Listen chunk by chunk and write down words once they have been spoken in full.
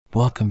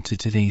Welcome to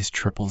today's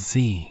Triple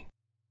Z.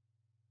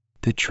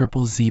 The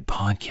Triple Z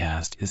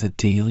podcast is a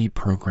daily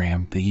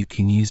program that you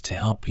can use to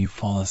help you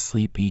fall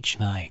asleep each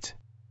night.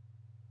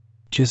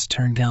 Just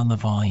turn down the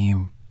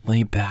volume,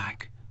 lay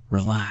back,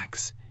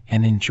 relax,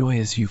 and enjoy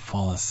as you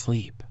fall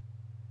asleep.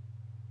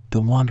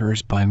 The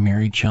Wanderers by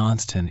Mary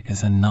Johnston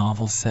is a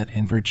novel set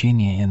in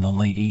Virginia in the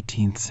late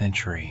 18th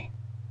century.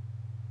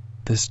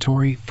 The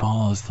story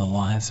follows the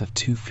lives of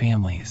two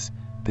families,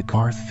 the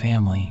Garth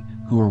family,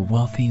 who are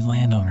wealthy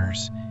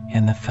landowners,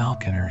 and the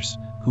Falconers,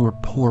 who are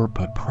poor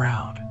but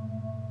proud.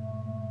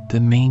 The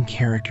main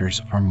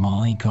characters are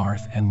Molly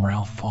Garth and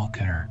Ralph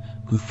Falconer,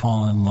 who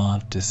fall in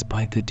love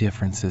despite the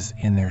differences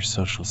in their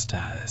social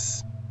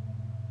status.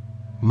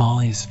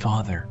 Molly's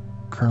father,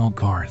 Colonel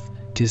Garth,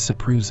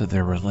 disapproves of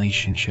their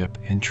relationship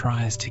and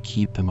tries to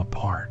keep them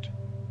apart.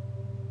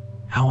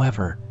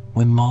 However,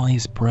 when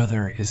Molly's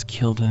brother is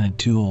killed in a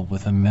duel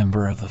with a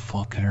member of the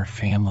Falconer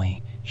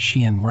family,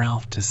 she and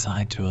Ralph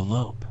decide to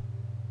elope.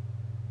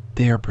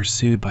 They are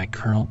pursued by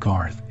Colonel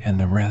Garth and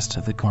the rest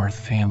of the Garth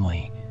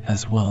family,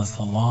 as well as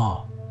the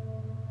law.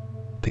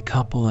 The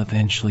couple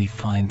eventually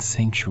find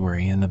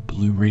sanctuary in the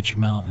Blue Ridge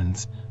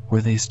Mountains,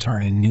 where they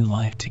start a new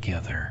life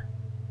together.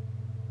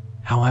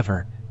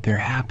 However, their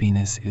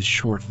happiness is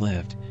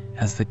short-lived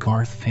as the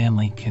Garth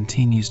family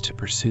continues to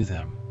pursue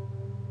them.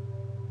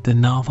 The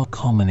novel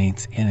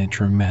culminates in a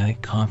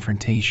dramatic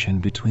confrontation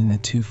between the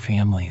two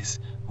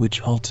families,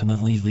 which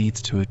ultimately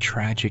leads to a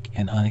tragic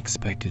and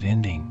unexpected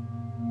ending.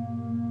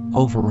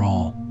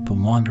 Overall, The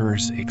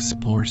Wanderers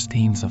explores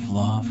themes of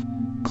love,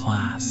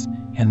 class,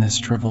 and the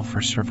struggle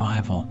for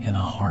survival in a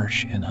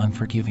harsh and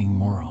unforgiving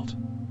world.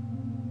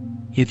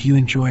 If you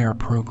enjoy our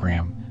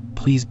program,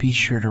 please be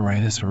sure to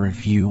write us a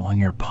review on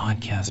your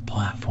podcast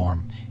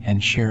platform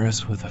and share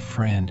us with a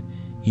friend.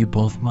 You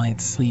both might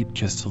sleep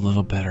just a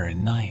little better at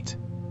night.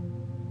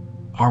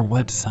 Our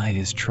website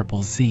is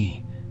Triple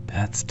Z,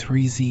 that's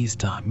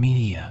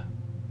 3zs.media.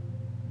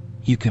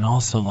 You can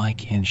also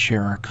like and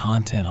share our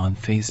content on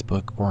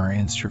Facebook or our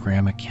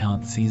Instagram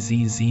account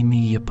ZZZ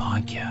Media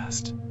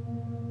Podcast.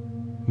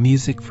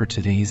 Music for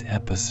today's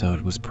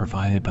episode was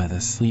provided by the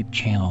Sleep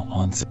Channel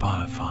on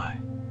Spotify.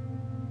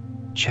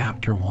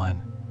 Chapter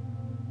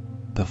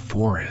 1. The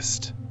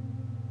Forest.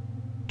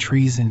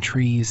 Trees and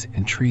trees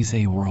and trees,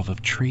 a world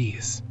of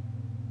trees.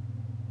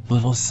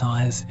 Little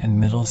size and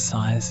middle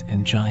size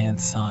and giant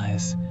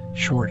size,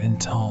 short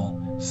and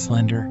tall,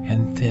 slender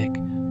and thick,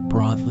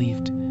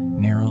 broad-leafed,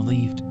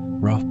 narrow-leafed,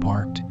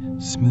 rough-barked,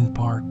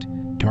 smooth-barked,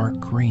 dark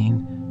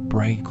green,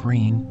 bright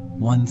green,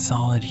 one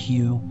solid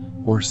hue,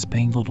 or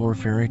spangled or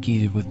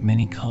variegated with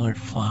many colored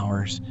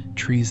flowers,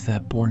 trees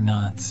that bore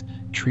nuts,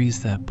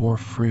 trees that bore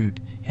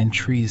fruit, and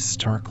trees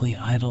starkly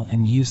idle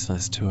and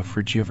useless to a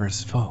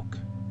frugivorous folk.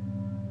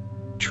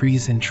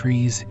 Trees and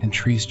trees and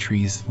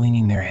trees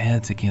leaning their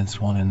heads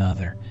against one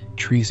another,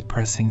 trees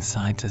pressing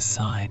side to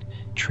side,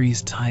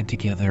 trees tied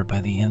together by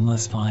the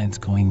endless vines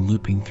going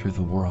looping through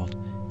the world,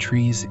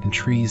 trees and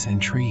trees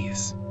and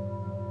trees.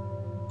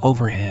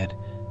 Overhead,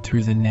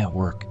 through the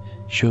network,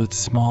 showed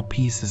small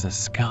pieces of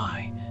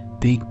sky.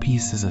 Big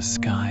pieces of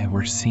sky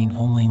were seen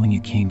only when you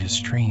came to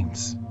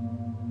streams.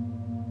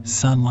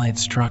 Sunlight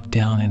struck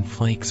down and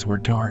flakes were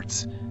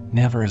darts,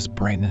 never as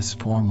brightness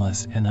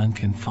formless and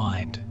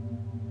unconfined.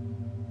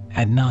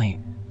 At night,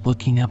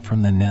 looking up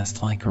from the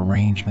nest-like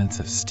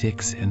arrangements of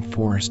sticks and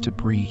forest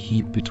debris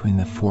heaped between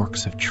the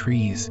forks of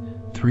trees,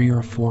 3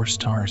 or 4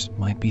 stars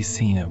might be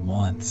seen at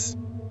once.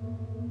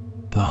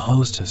 The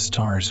host of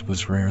stars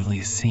was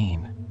rarely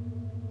seen.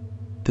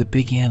 The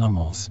big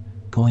animals,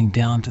 going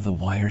down to the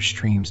wider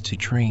streams to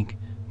drink,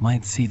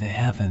 might see the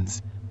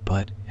heavens,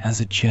 but,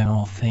 as a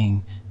general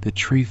thing, the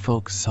tree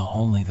folk saw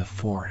only the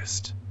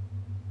forest.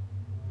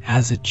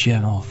 As a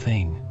general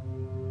thing.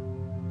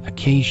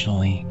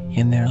 Occasionally,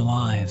 in their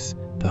lives,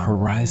 the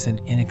horizon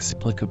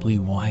inexplicably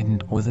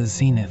widened or the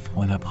zenith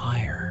went up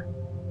higher.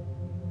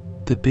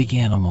 The big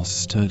animals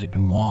stood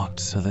and walked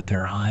so that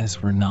their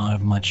eyes were not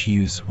of much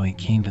use when it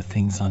came to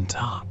things on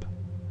top.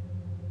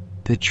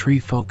 The tree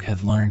folk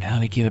had learned how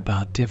to get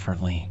about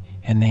differently,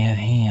 and they had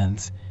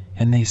hands,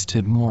 and they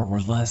stood more or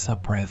less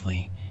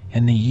uprightly,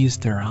 and they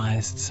used their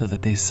eyes so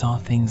that they saw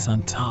things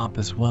on top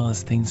as well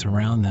as things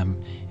around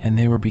them, and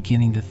they were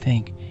beginning to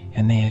think,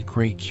 and they had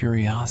great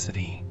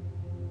curiosity.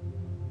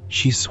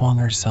 She swung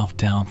herself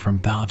down from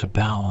bough to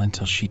bough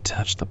until she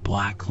touched the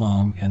black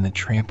loam and the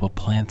trampled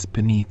plants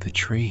beneath the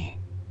tree.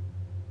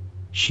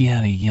 She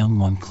had a young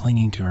one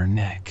clinging to her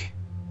neck.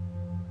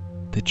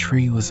 The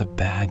tree was a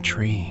bad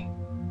tree.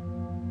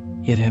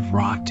 It had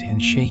rocked and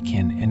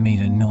shaken and made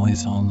a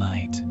noise all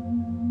night.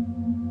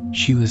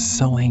 She was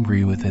so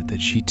angry with it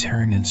that she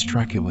turned and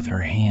struck it with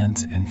her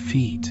hands and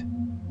feet.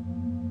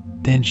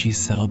 Then she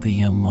settled the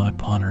young one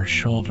upon her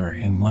shoulder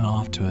and went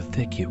off to a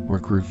thicket where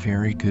grew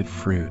very good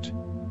fruit.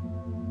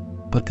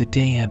 But the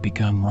day had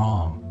begun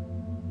wrong.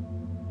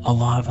 A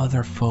lot of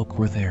other folk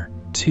were there,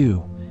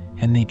 too,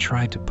 and they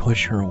tried to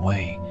push her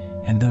away,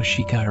 and though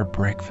she got her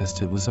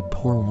breakfast, it was a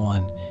poor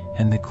one,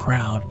 and the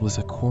crowd was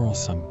a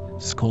quarrelsome,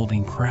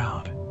 scolding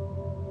crowd.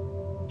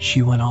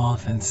 She went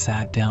off and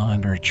sat down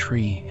under a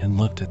tree and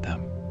looked at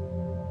them.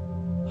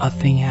 A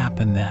thing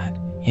happened that,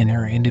 in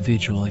her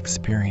individual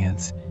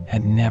experience,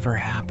 had never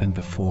happened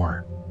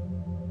before.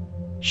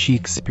 She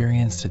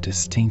experienced a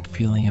distinct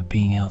feeling of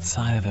being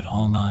outside of it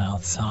all, not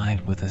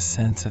outside with a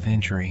sense of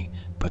injury,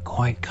 but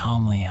quite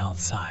calmly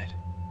outside.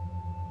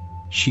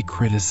 She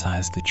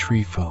criticized the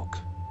tree folk.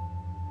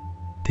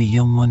 The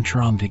young one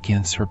drummed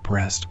against her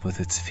breast with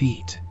its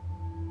feet.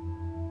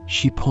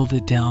 She pulled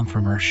it down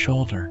from her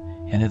shoulder,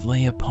 and it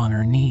lay upon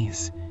her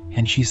knees,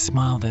 and she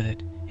smiled at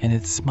it, and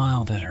it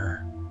smiled at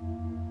her.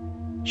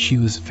 She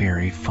was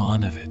very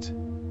fond of it.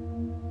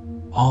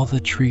 All the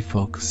tree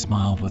folk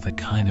smiled with a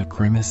kind of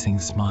grimacing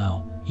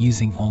smile,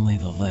 using only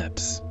the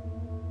lips.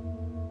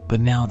 But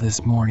now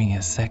this morning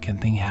a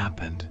second thing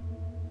happened.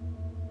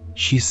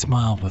 She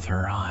smiled with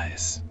her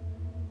eyes.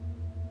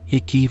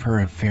 It gave her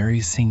a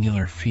very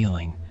singular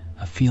feeling,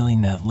 a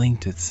feeling that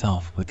linked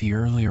itself with the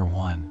earlier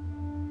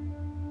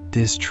one.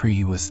 This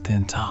tree was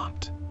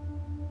thin-topped.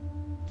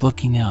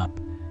 Looking up,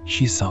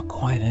 she saw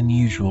quite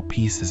unusual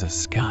pieces of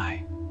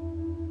sky.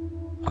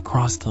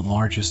 Across the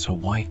largest a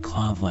white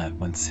cloudlet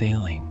went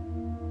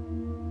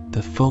sailing.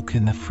 The folk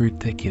in the fruit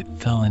thicket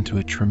fell into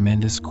a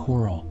tremendous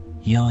quarrel,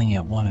 yelling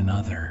at one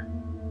another.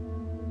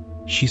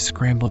 She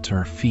scrambled to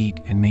her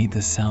feet and made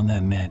the sound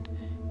that meant,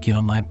 "Get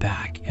on my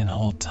back and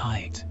hold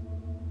tight.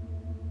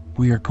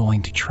 We are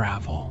going to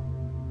travel."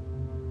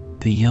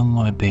 The young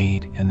one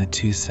obeyed, and the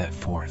two set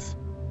forth.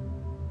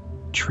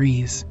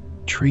 Trees,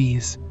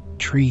 trees,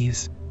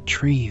 trees,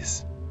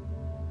 trees.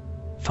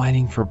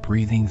 Fighting for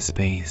breathing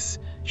space,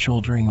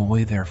 shouldering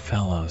away their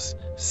fellows,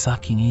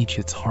 sucking each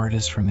its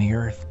hardest from the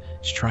earth,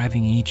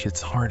 striving each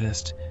its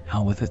hardest,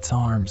 out with its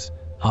arms,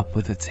 up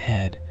with its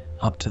head,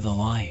 up to the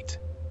light.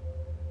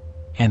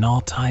 And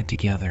all tied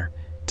together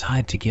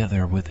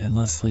with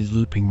endlessly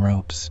looping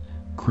ropes,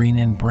 green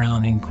and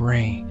brown and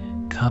gray,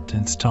 cupped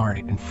and starred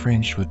and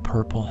fringed with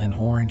purple and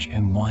orange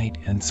and white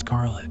and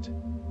scarlet.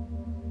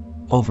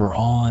 Over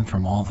all and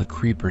from all the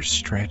creepers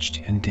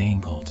stretched and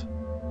dangled.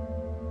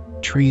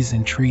 Trees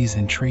and trees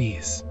and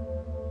trees.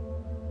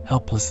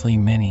 Helplessly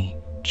many,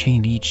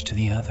 chained each to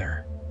the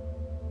other.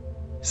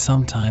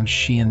 Sometimes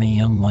she and the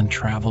young one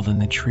traveled in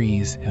the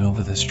trees and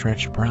over the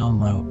stretched brown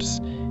ropes,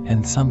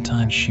 and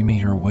sometimes she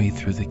made her way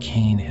through the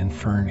cane and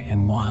fern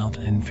and wild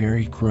and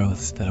varied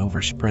growths that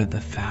overspread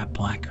the fat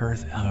black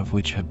earth out of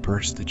which had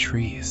burst the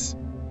trees.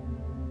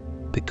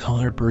 The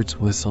colored birds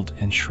whistled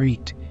and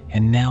shrieked,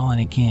 and now and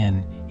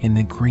again, in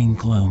the green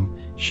gloom,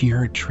 she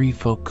heard tree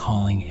folk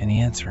calling and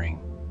answering.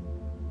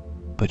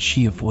 But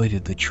she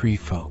avoided the tree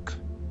folk.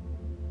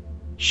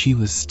 She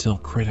was still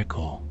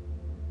critical.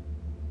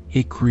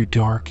 It grew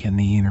dark in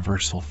the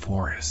universal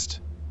forest.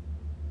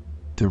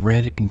 The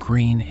red and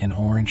green and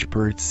orange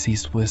birds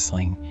ceased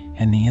whistling,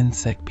 and the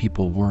insect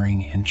people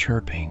whirring and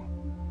chirping.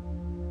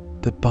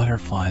 The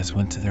butterflies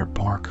went to their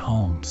bark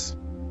homes.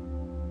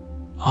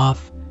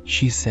 "Off,"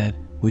 she said,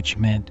 which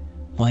meant,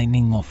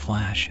 "Lightning will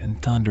flash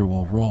and thunder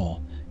will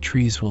roll,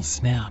 trees will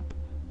snap,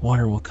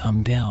 water will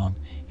come down,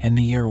 and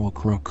the air will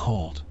grow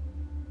cold."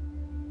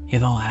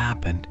 It all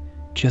happened,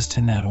 just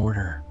in that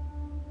order.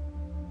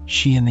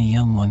 She and the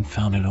young one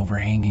found an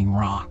overhanging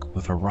rock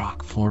with a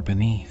rock floor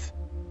beneath.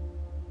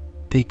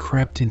 They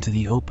crept into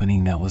the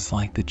opening that was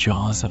like the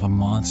jaws of a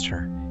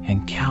monster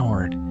and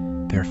cowered,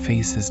 their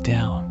faces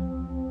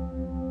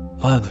down.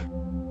 Ugh!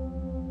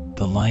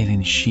 The light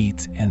in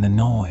sheets and the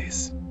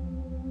noise.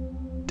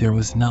 There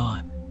was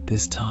not,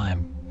 this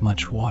time,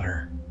 much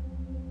water.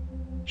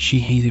 She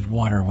hated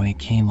water when it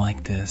came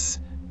like this,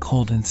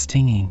 cold and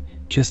stinging,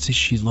 just as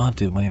she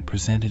loved it when it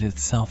presented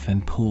itself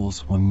in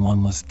pools when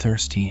one was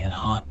thirsty and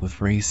hot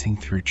with racing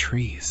through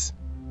trees.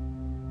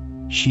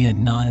 She had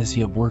not as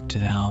yet worked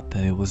it out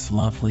that it was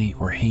lovely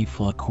or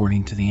hateful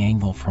according to the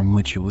angle from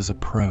which it was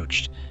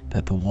approached,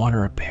 that the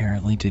water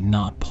apparently did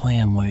not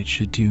plan what it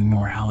should do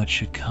nor how it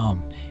should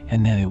come,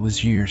 and that it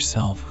was you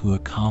yourself who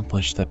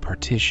accomplished that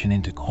partition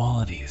into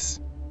qualities.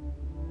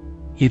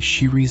 If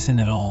she reasoned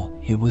at all,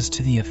 it was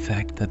to the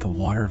effect that the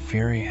water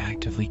very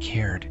actively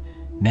cared,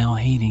 now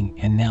hating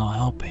and now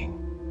helping.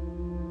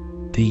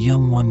 The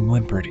young one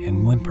whimpered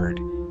and whimpered,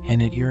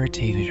 and it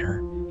irritated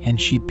her,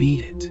 and she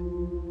beat it.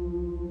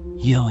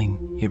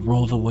 Yelling, it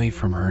rolled away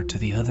from her to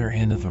the other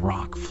end of the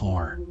rock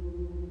floor.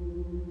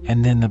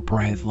 And then the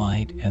bright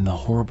light and the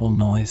horrible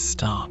noise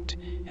stopped,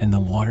 and the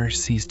water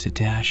ceased to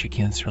dash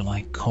against her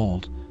like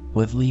cold,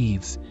 wet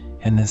leaves,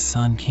 and the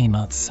sun came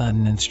out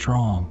sudden and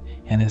strong,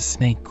 and a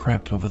snake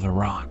crept over the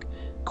rock,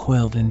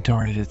 coiled and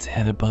darted its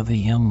head above the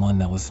young one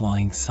that was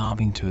lying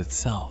sobbing to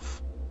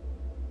itself.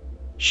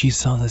 She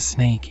saw the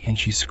snake and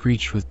she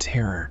screeched with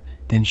terror,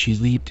 then she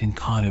leaped and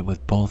caught it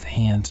with both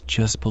hands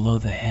just below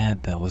the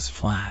head that was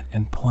flat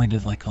and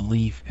pointed like a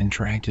leaf and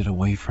dragged it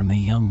away from the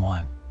young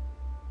one.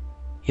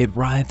 It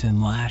writhed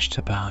and lashed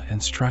about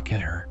and struck at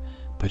her,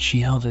 but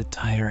she held it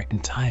tighter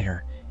and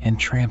tighter and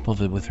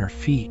trampled it with her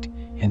feet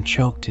and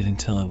choked it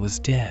until it was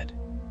dead.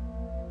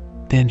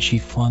 Then she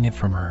flung it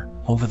from her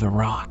over the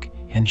rock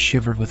and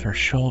shivered with her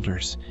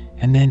shoulders,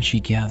 and then she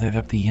gathered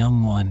up the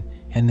young one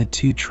and the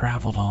two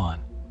traveled on.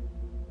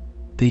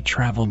 They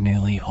traveled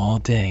nearly all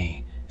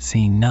day,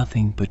 seeing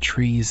nothing but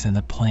trees and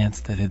the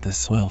plants that hid the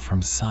soil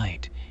from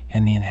sight,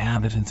 and the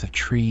inhabitants of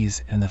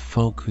trees and the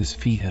folk whose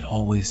feet had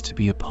always to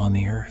be upon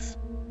the earth.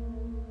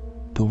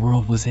 The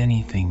world was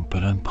anything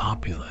but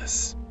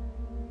unpopulous.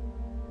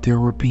 There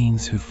were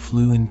beings who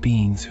flew and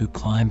beings who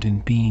climbed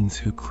and beings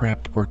who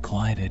crept or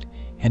glided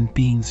and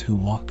beings who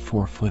walked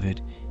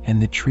four-footed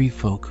and the tree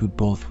folk who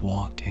both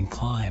walked and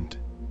climbed.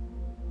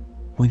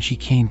 When she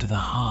came to the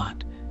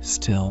hot,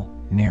 still,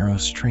 narrow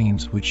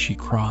streams which she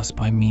crossed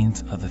by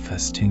means of the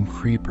festooned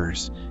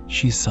creepers,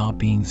 she saw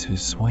beings who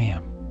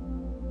swam.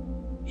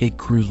 It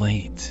grew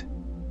late.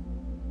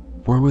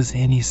 Where was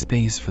any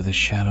space for the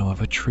shadow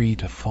of a tree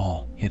to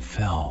fall, it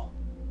fell.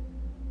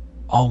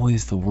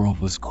 Always the world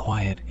was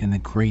quiet in the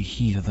great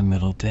heat of the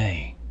middle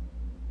day.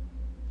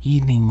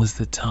 Evening was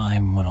the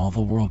time when all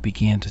the world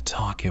began to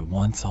talk at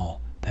once,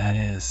 all, that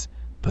is,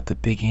 but the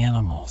big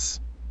animals.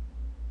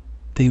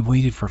 They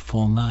waited for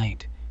full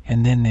night,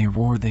 and then they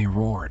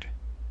roared.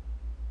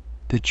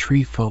 The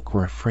tree folk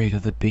were afraid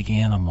of the big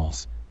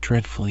animals,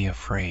 dreadfully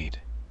afraid.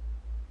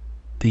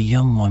 The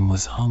young one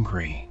was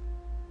hungry.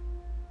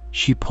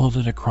 She pulled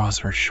it across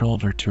her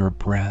shoulder to her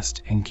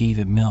breast and gave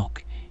it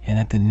milk, and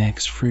at the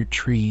next fruit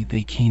tree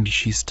they came to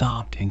she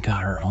stopped and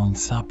got her own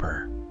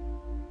supper.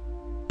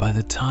 By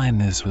the time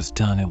this was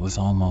done it was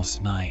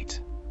almost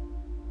night.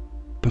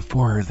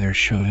 Before her there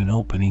showed an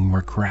opening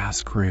where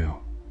grass grew.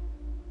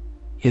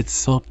 It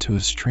sloped to a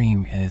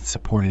stream and it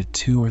supported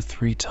 2 or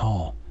 3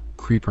 tall,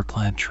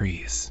 creeper-clad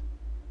trees.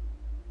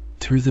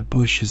 Through the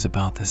bushes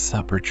about the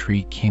supper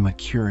tree came a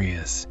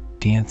curious,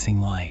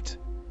 dancing light.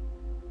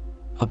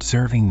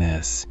 Observing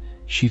this,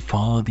 she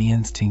followed the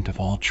instinct of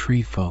all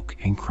tree folk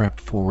and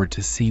crept forward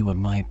to see what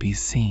might be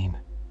seen.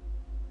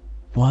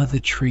 One of the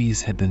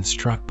trees had been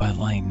struck by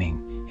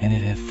lightning, and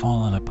it had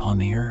fallen upon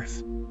the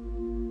earth.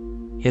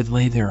 It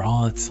lay there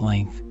all its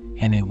length,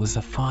 and it was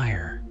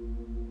afire.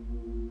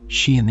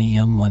 She and the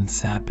young one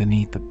sat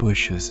beneath the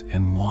bushes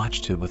and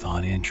watched it with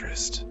odd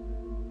interest.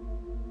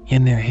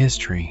 In their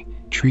history,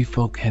 tree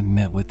folk had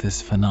met with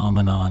this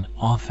phenomenon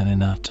often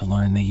enough to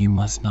learn that you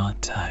must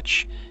not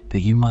touch,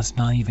 that you must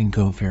not even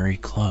go very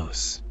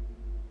close.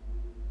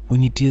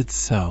 When you did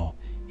so,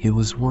 it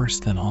was worse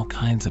than all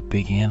kinds of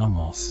big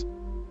animals.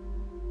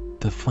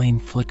 The flame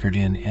flickered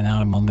in and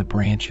out among the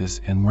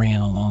branches and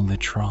ran along the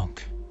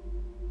trunk.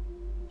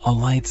 A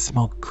light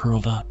smoke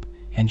curled up,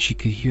 and she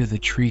could hear the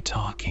tree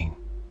talking.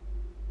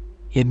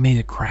 It made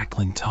a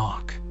crackling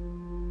talk.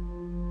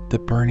 The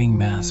burning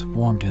mass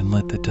warmed and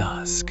lit the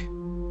dusk.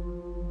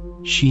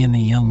 She and the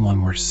young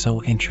one were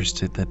so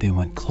interested that they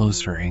went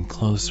closer and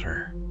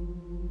closer.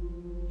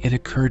 It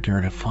occurred to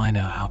her to find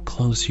out how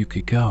close you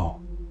could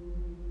go.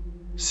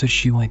 So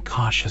she went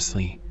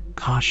cautiously,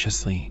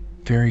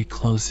 very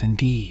close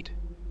indeed.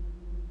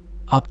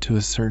 Up to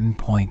a certain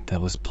point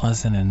that was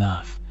pleasant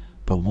enough,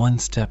 but one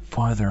step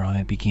farther on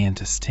it began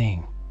to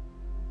sting.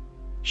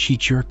 She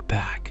jerked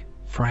back,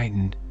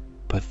 frightened,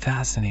 but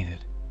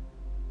fascinated.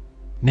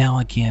 Now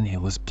again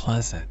it was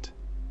pleasant.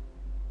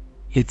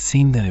 It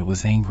seemed that it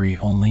was angry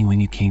only when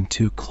you came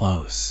too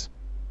close.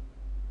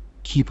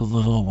 Keep a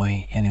little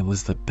away and it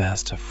was the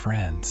best of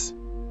friends.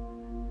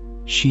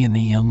 She and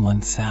the young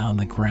one sat on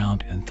the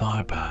ground and thought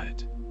about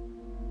it.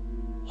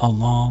 A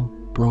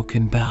long,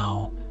 broken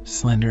bough,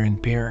 slender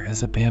and bare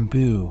as a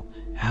bamboo,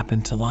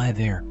 happened to lie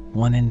there,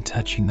 one end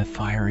touching the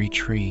fiery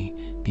tree,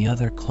 the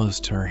other close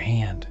to her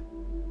hand.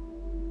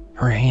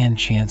 Her hand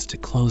chanced to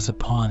close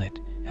upon it,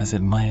 as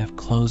it might have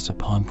closed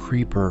upon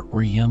creeper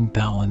or young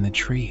bough in the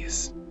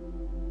trees.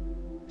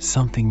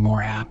 Something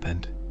more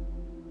happened.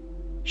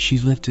 She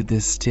lifted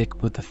this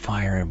stick with the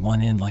fire at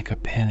one end like a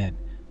pennant,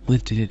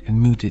 lifted it and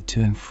moved it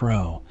to and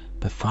fro,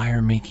 the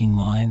fire making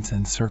lines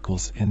and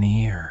circles in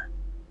the air.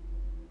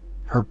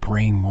 Her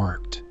brain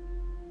worked.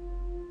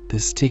 The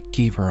stick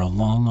gave her a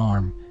long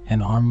arm,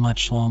 an arm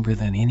much longer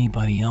than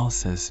anybody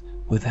else's,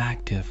 with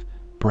active,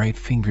 bright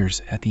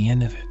fingers at the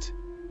end of it.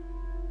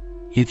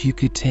 If you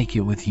could take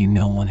it with you,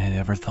 no one had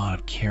ever thought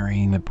of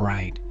carrying the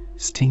bright,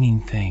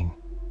 stinging thing.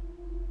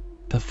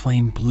 The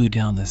flame blew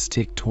down the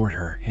stick toward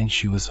her, and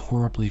she was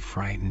horribly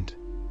frightened.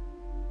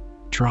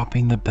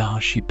 Dropping the bough,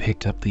 she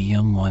picked up the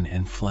young one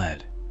and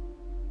fled.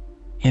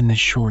 In the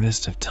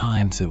shortest of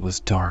times it was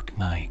dark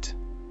night.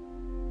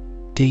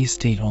 Day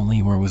stayed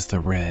only where was the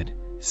red,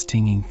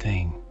 stinging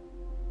thing.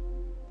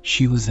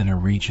 She was in a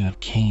region of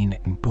cane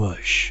and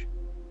bush.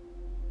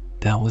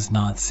 That was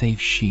not safe.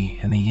 She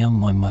and the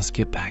young one must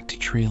get back to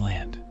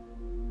treeland.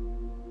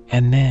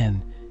 And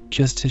then,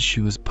 just as she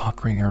was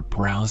puckering her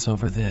brows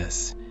over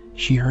this,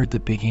 she heard the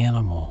big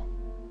animal.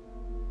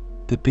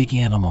 The big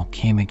animal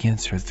came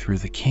against her through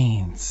the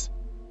canes.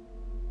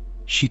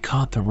 She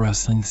caught the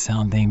rustling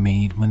sound they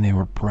made when they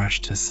were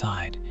brushed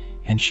aside,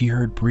 and she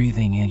heard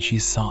breathing and she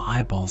saw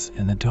eyeballs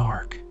in the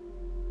dark.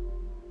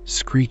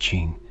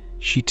 Screeching,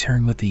 she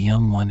turned with the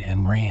young one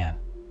and ran.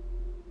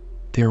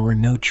 There were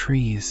no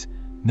trees,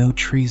 no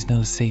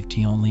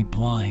safety, only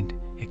blind,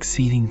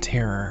 exceeding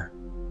terror.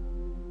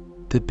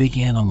 The big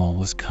animal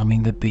was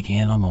coming, the big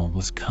animal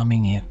was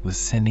coming, it was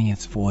sending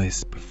its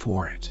voice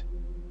before it.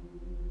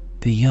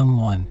 The young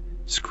one,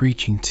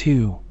 screeching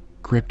too,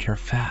 gripped her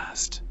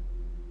fast.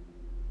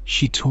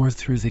 She tore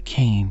through the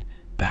cane,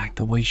 back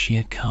the way she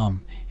had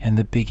come, and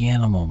the big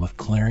animal with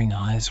glaring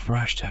eyes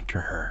rushed after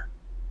her.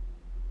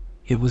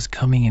 It was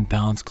coming in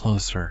bounds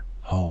closer,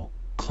 oh,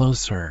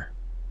 closer.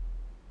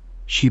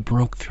 She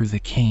broke through the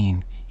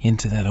cane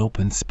into that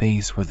open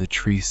space where the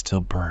tree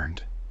still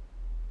burned.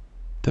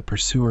 The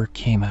pursuer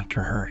came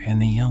after her and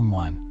the young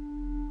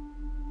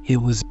one. It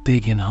was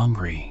big and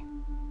hungry.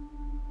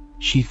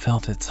 She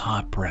felt its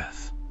hot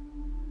breath.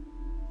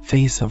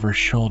 Face over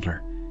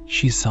shoulder,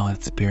 she saw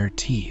its bare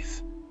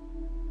teeth.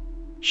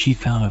 She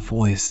found a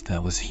voice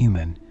that was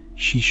human.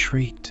 She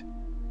shrieked.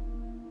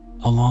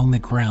 Along the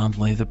ground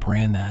lay the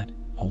brand that,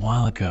 a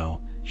while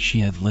ago, she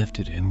had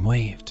lifted and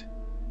waved.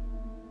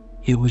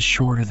 It was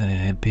shorter than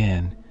it had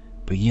been,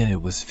 but yet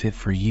it was fit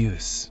for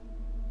use.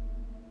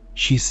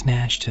 She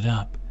snatched it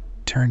up,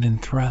 turned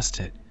and thrust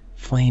it,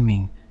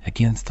 flaming,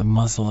 against the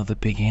muzzle of the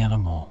big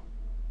animal.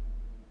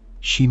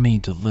 She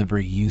made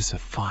deliberate use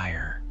of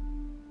fire.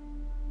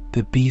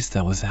 The beast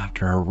that was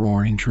after her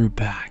roared and drew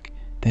back,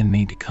 then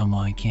made to come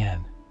on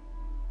again.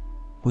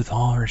 With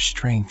all her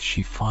strength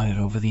she fought it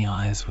over the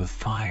eyes with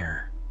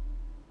fire.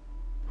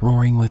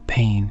 Roaring with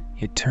pain,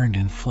 it turned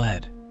and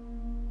fled.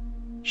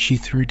 She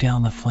threw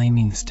down the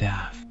flaming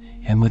staff,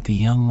 and with the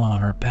young one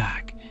on her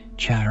back,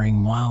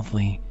 chattering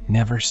wildly,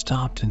 never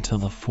stopped until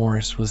the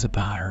forest was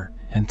about her,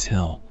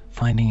 until,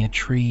 finding a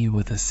tree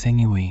with a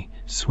sinewy,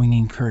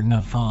 swinging curtain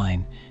of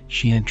vine,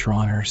 she had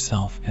drawn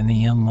herself and the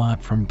young one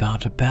from bough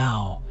to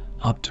bough,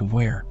 up to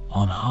where,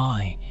 on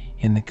high,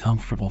 in the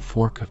comfortable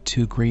fork of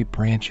two great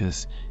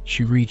branches,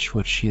 she reached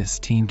what she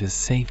esteemed as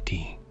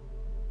safety.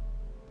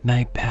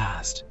 Night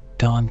passed,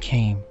 dawn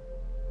came.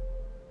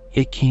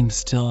 It came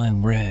still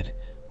and red,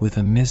 with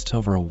a mist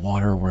over a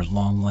water where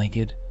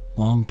long-legged,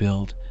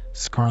 long-billed,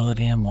 scarlet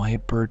and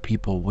white bird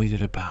people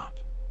waited about.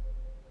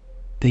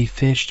 They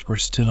fished or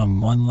stood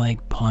on one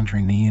leg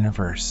pondering the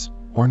universe,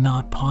 or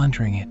not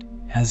pondering it,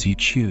 as you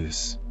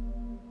choose.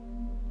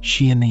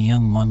 She and the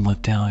young one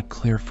looked down at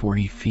clear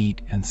 40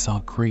 feet and saw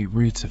great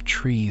roots of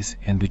trees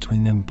and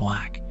between them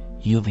black,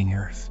 yielding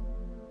earth.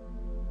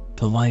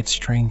 The light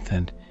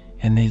strengthened,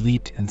 and they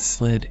leaped and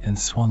slid and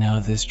swung out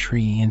of this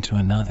tree into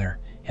another,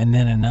 and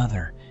then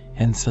another,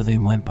 and so they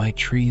went by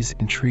trees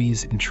and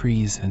trees and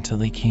trees until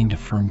they came to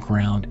firm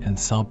ground and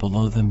saw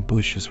below them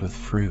bushes with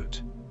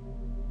fruit.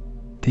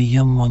 The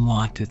young one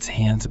locked its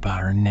hands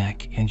about her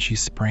neck, and she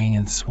sprang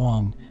and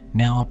swung,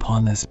 now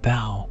upon this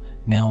bough,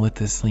 now with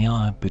this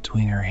liana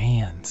between her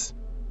hands.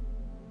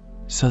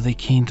 So they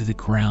came to the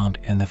ground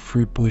and the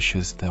fruit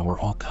bushes that were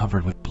all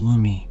covered with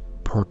bloomy,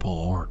 purple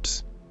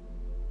orbs.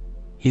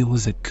 It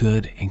was a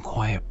good and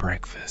quiet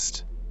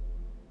breakfast.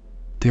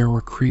 There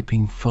were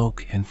creeping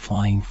folk and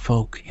flying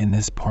folk in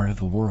this part of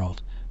the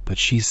world, but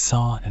she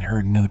saw and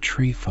heard no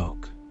tree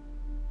folk.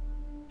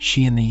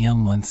 She and the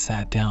young one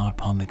sat down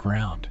upon the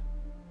ground.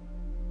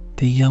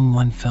 The young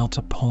one fell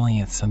to pulling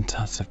at some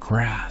tufts of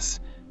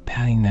grass,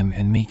 patting them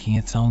and making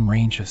its own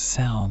range of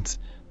sounds,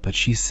 but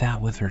she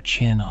sat with her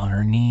chin on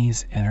her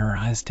knees and her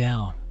eyes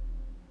down.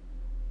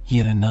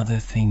 Yet another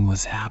thing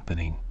was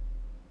happening.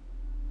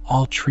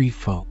 All tree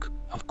folk,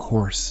 of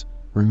course,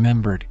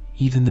 remembered.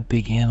 Even the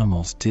big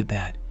animals did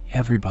that.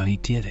 Everybody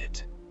did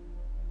it.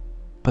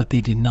 But they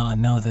did not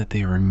know that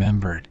they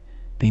remembered.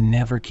 They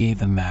never gave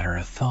the matter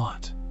a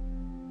thought.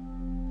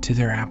 To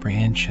their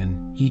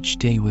apprehension, each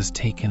day was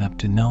taken up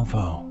de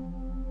novo.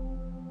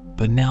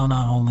 But now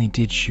not only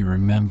did she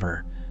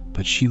remember,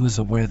 but she was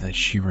aware that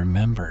she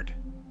remembered.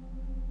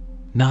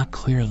 Not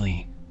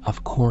clearly,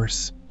 of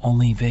course,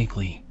 only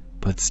vaguely,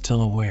 but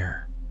still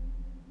aware.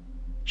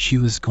 She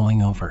was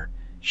going over.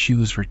 She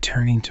was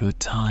returning to a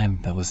time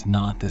that was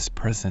not this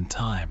present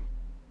time.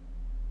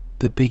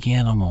 The big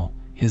animal,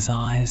 his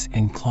eyes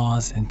and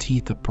claws and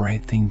teeth, a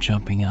bright thing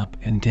jumping up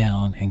and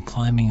down and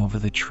climbing over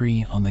the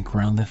tree on the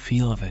ground, the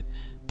feel of it,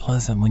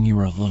 pleasant when you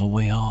were a little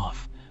way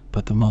off,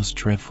 but the most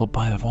dreadful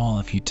bite of all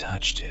if you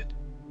touched it.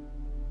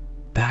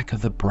 Back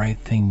of the bright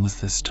thing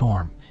was the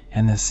storm,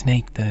 and the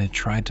snake that had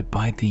tried to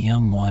bite the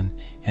young one,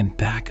 and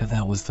back of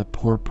that was the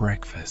poor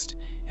breakfast,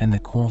 and the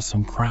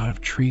quarrelsome crowd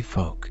of tree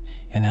folk,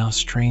 and how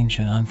strange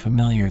and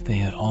unfamiliar they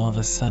had all of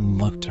a sudden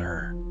looked to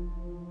her.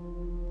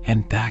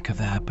 And back of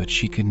that, but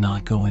she could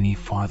not go any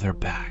farther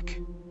back.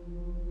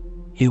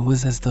 It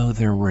was as though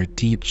there were a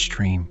deep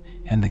stream,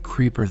 and the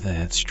creeper that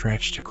had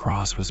stretched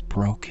across was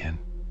broken.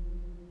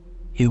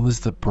 It was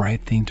the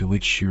bright thing to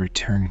which she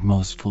returned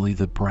most fully,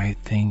 the bright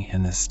thing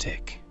and the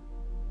stick.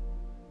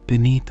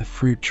 Beneath the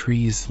fruit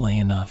trees lay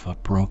enough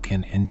of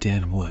broken and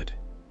dead wood.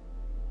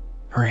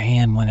 Her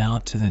hand went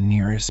out to the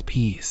nearest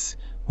piece,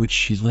 which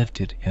she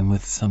lifted and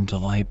with some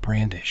delight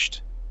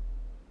brandished.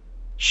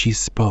 She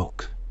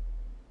spoke.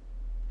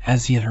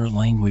 As yet her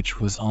language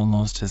was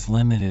almost as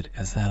limited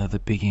as that of the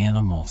big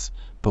animals,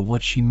 but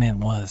what she meant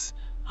was,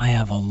 I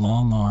have a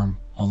long arm,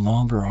 a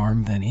longer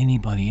arm than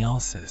anybody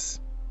else's.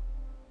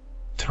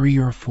 3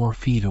 or 4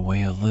 feet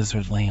away, a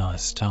lizard lay on a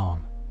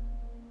stone.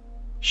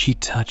 She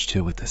touched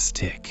it with the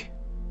stick.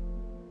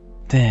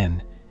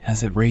 Then,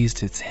 as it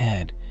raised its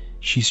head,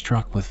 she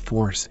struck with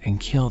force and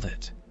killed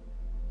it.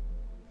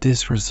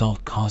 This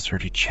result caused her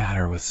to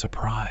chatter with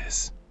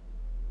surprise.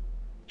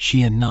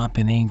 She had not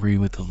been angry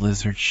with the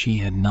lizard. She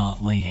had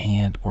not laid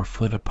hand or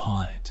foot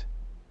upon it.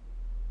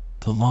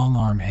 The long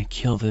arm had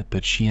killed it,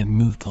 but she had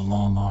moved the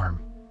long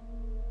arm.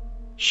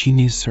 She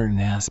knew certain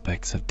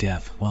aspects of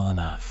death well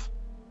enough.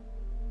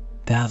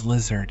 That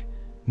lizard,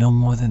 no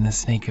more than the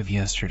snake of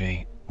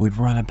yesterday, would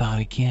run about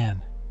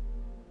again.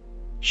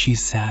 She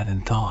sat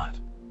and thought.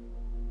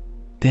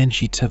 Then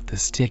she took the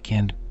stick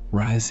and,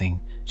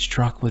 rising,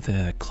 struck with it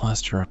at a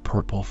cluster of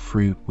purple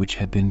fruit which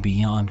had been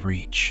beyond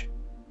reach.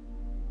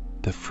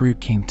 The fruit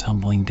came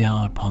tumbling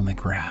down upon the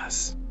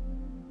grass.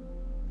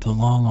 The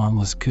long arm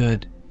was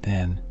good,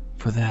 then,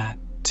 for that,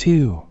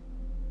 too.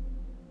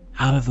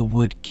 Out of the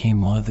wood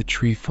came one of the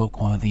tree folk,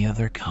 one of the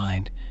other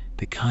kind,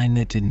 the kind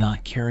that did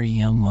not carry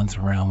young ones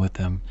around with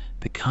them,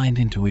 the kind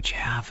into which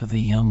half of the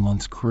young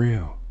ones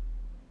grew.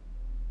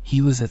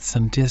 He was at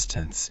some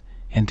distance,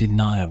 and did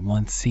not at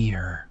once see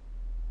her.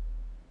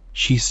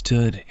 She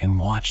stood and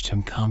watched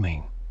him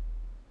coming.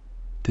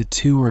 The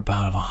two were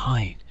about of a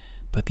height,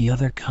 but the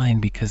other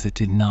kind, because it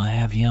did not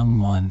have young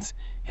ones,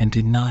 and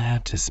did not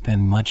have to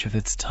spend much of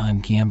its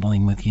time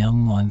gambling with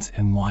young ones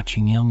and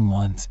watching young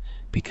ones,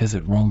 because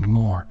it roamed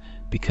more,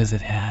 because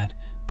it had,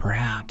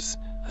 perhaps,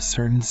 a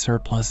certain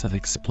surplus of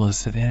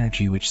explosive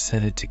energy which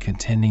set it to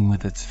contending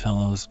with its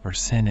fellows, or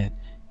sent it,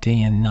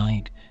 day and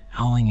night,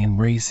 howling and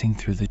racing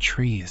through the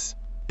trees.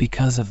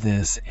 Because of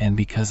this and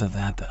because of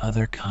that, the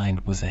other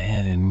kind was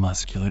ahead in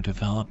muscular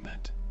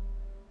development.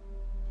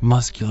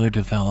 Muscular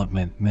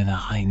development meant a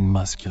heightened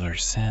muscular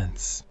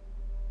sense.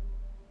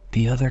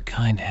 The other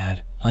kind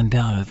had,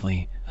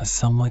 undoubtedly, a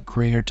somewhat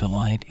greater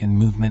delight in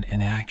movement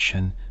and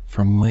action,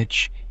 from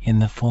which, in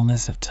the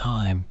fullness of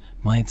time,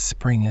 might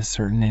spring a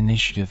certain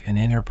initiative and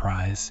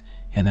enterprise,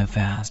 and a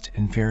vast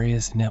and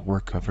various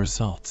network of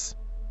results.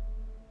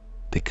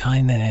 The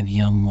kind that had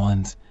young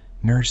ones,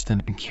 nursed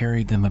them and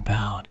carried them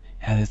about,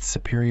 had its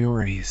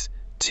superiorities,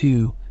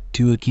 too,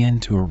 due again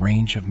to a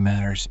range of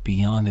matters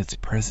beyond its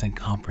present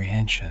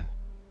comprehension.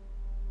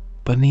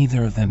 But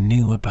neither of them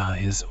knew about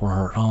his or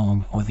her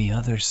own or the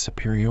other's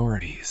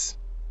superiorities.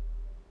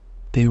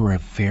 They were a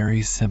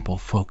very simple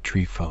folk,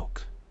 tree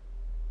folk.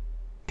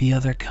 The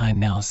other kind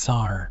now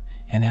saw her,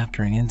 and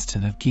after an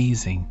instant of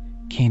gazing,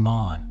 came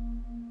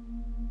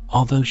on.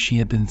 Although she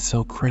had been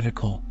so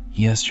critical,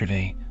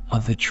 yesterday,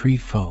 of the tree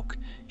folk,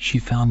 she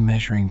found,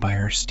 measuring by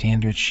her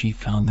standards, she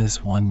found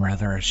this one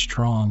rather a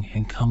strong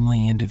and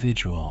comely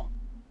individual.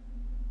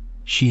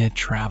 She had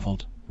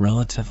traveled,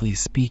 relatively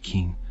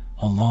speaking,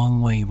 a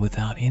long way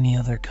without any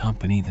other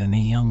company than the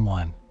young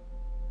one.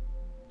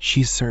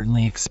 She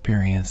certainly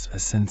experienced a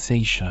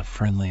sensation of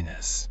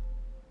friendliness.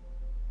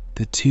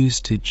 The two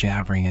stood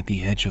jabbering at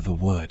the edge of the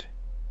wood.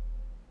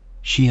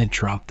 She had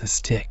dropped the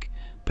stick,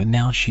 but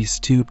now she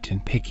stooped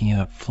and, picking it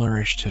up,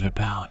 flourished it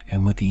about,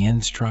 and with the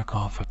end struck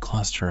off a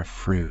cluster of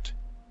fruit.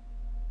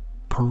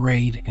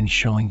 Parade and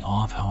showing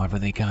off however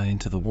they got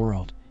into the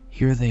world,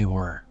 here they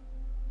were.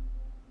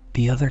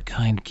 The other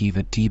kind gave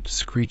a deep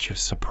screech of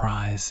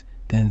surprise,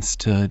 then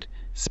stood,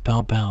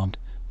 spellbound,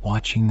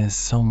 watching this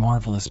so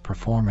marvelous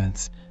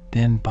performance,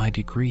 then by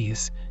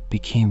degrees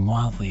became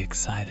wildly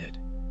excited.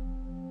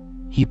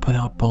 He put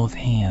out both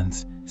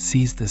hands,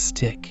 seized the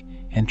stick,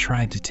 and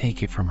tried to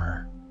take it from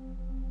her.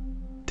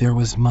 There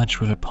was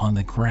much wood upon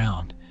the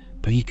ground,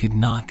 but he could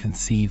not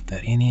conceive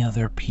that any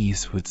other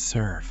piece would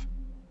serve.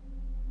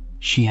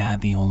 She had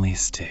the only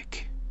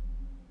stick.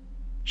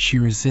 She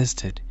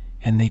resisted,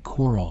 and they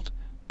quarreled,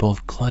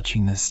 both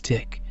clutching the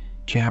stick,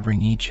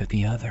 jabbering each at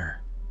the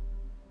other.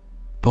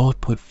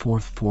 Both put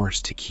forth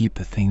force to keep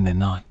the thing that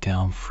knocked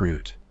down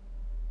fruit.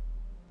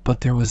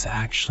 But there was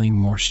actually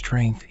more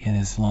strength in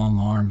his long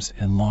arms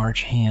and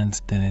large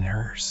hands than in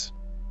hers.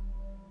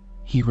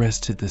 He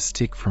wrested the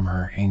stick from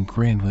her and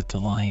grinned with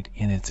delight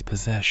in its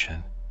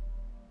possession.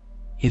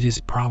 It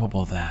is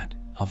probable that,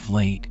 of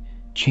late,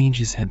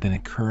 changes had been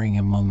occurring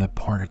among the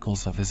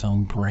particles of his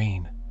own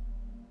brain.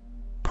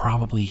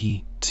 Probably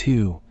he,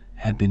 too,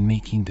 had been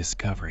making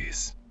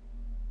discoveries.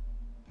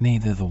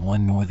 Neither the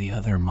one nor the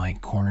other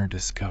might corner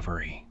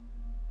discovery.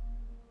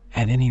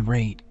 At any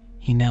rate,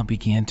 he now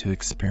began to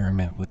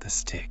experiment with the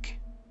stick.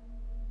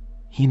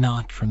 He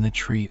knocked from the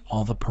tree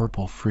all the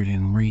purple fruit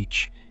in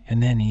reach,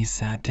 and then he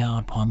sat down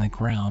upon the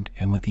ground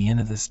and with the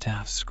end of the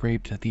staff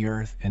scraped at the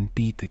earth and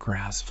beat the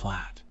grass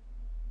flat.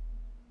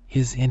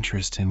 His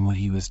interest in what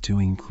he was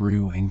doing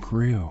grew and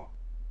grew.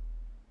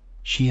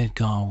 She had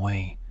gone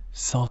away,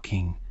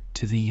 sulking,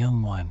 to the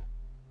young one.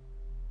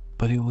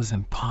 But it was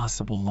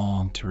impossible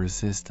long to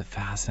resist the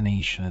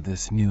fascination of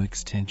this new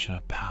extension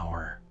of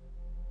power.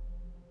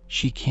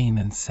 She came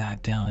and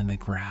sat down in the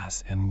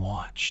grass and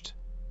watched.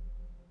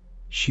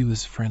 She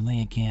was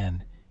friendly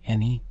again,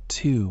 and he,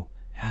 too,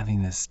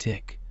 having the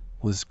stick,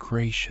 was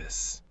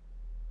gracious.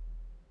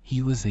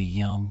 He was a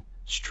young,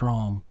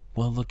 strong,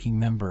 well-looking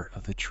member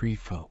of the tree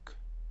folk.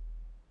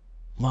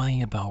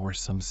 Lying about were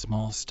some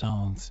small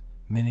stones,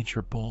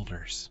 miniature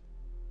boulders.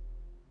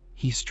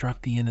 He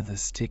struck the end of the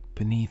stick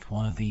beneath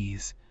one of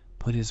these,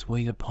 put his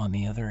weight upon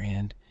the other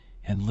end,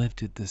 and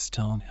lifted the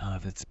stone out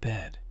of its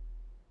bed.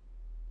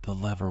 The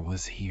lever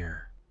was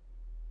here.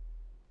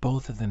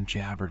 Both of them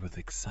jabbered with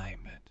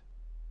excitement.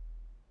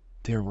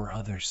 There were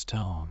other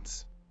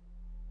stones.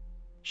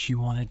 She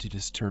wanted to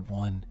disturb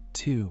one,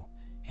 too,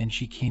 and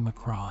she came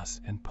across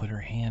and put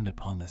her hand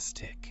upon the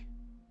stick.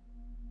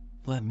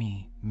 "Let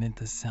me," meant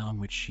the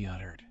sound which she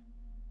uttered.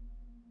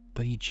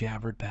 But he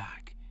jabbered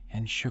back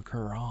and shook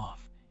her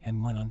off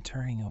and went on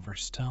turning over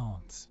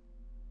stones.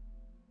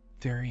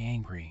 Very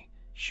angry,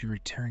 she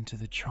returned to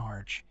the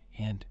charge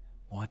and,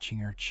 watching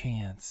her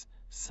chance,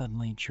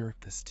 suddenly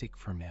jerked the stick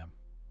from him.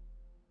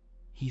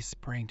 He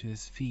sprang to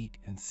his feet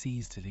and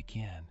seized it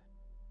again.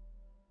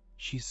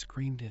 She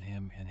screamed at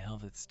him and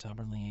held it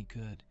stubbornly. A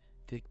good,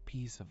 thick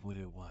piece of wood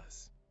it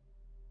was.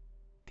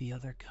 The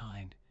other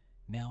kind,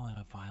 now in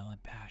a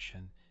violent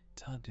passion,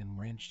 tugged and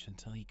wrenched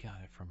until he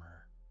got it from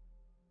her.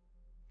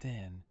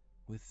 Then,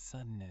 with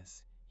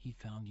suddenness, he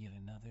found yet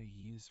another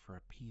use for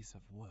a piece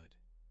of wood.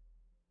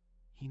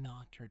 He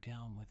knocked her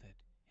down with it,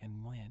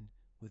 and when,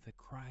 with a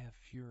cry of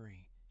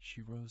fury,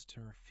 she rose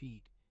to her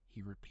feet,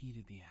 he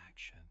repeated the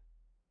action.